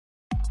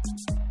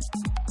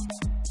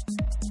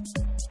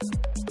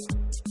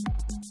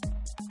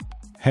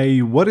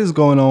Hey, what is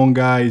going on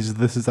guys?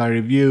 This is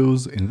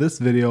iReviews. In this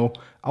video,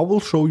 I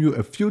will show you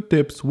a few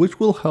tips which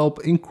will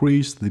help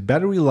increase the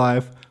battery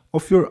life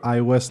of your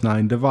iOS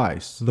 9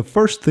 device. The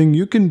first thing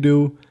you can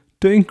do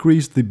to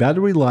increase the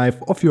battery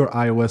life of your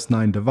iOS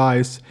 9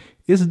 device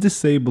is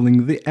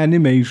disabling the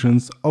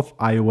animations of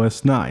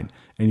iOS 9.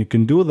 And you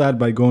can do that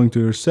by going to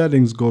your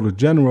settings, go to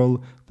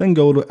general, then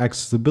go to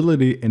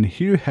accessibility, and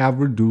here you have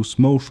reduce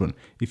motion.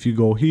 If you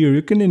go here,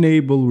 you can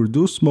enable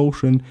reduce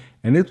motion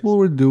and it will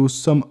reduce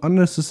some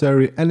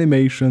unnecessary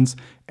animations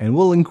and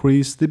will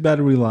increase the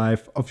battery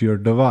life of your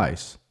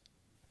device.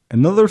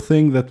 Another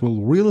thing that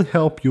will really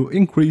help you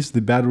increase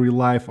the battery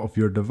life of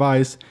your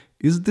device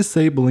is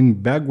disabling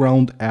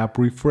background app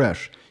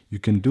refresh. You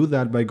can do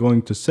that by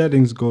going to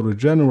settings, go to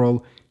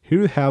general,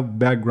 here you have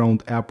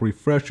background app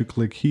refresh, you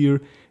click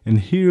here, and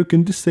here you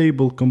can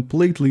disable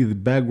completely the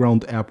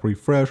background app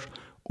refresh,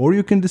 or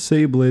you can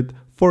disable it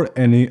for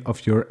any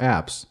of your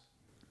apps.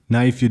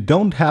 Now if you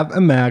don't have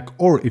a Mac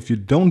or if you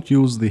don't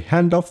use the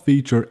handoff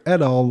feature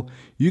at all,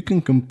 you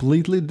can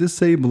completely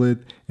disable it,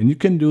 and you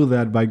can do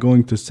that by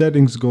going to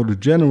settings, go to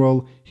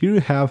general, here you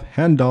have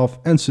handoff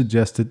and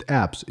suggested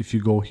apps. If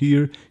you go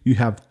here, you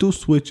have two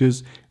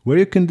switches where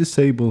you can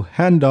disable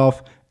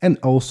handoff and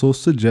also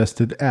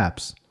suggested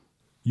apps.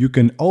 You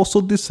can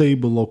also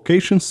disable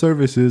location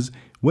services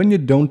when you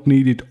don't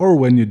need it or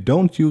when you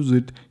don't use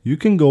it. You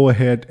can go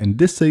ahead and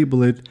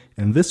disable it,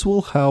 and this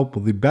will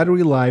help the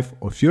battery life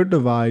of your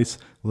device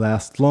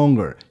last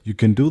longer. You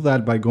can do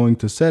that by going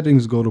to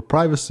settings, go to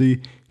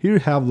privacy, here you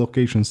have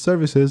location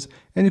services,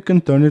 and you can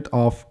turn it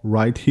off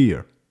right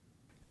here.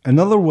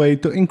 Another way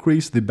to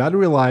increase the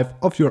battery life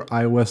of your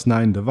iOS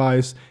 9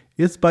 device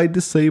is by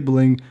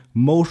disabling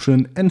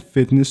motion and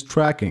fitness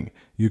tracking.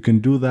 You can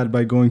do that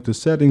by going to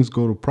settings,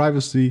 go to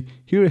privacy,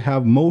 here you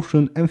have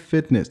motion and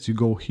fitness. You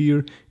go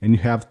here and you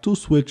have two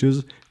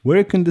switches where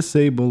you can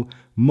disable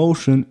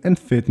motion and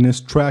fitness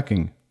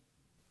tracking.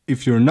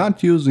 If you're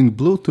not using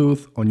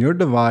Bluetooth on your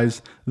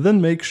device,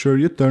 then make sure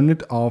you turn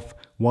it off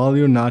while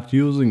you're not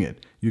using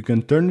it. You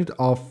can turn it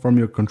off from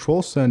your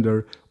control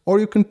center or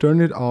you can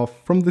turn it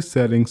off from the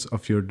settings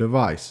of your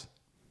device.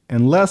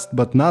 And last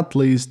but not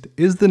least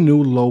is the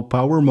new low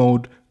power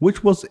mode,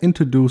 which was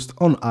introduced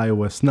on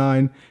iOS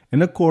 9,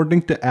 and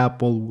according to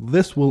Apple,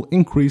 this will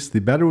increase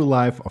the battery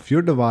life of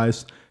your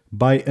device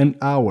by an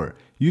hour.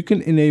 You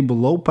can enable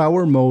low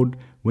power mode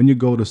when you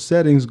go to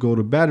settings, go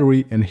to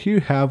battery, and here you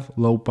have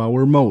low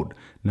power mode.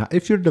 Now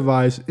if your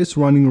device is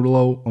running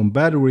low on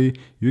battery,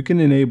 you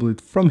can enable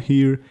it from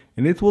here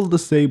and it will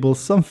disable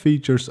some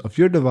features of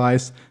your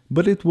device,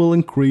 but it will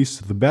increase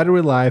the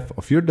battery life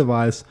of your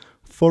device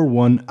for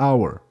 1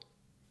 hour.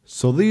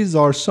 So these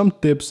are some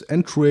tips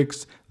and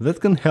tricks that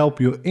can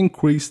help you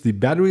increase the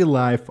battery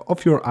life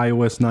of your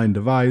iOS 9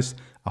 device.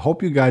 I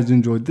hope you guys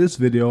enjoyed this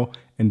video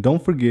and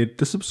don't forget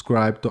to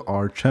subscribe to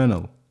our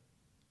channel.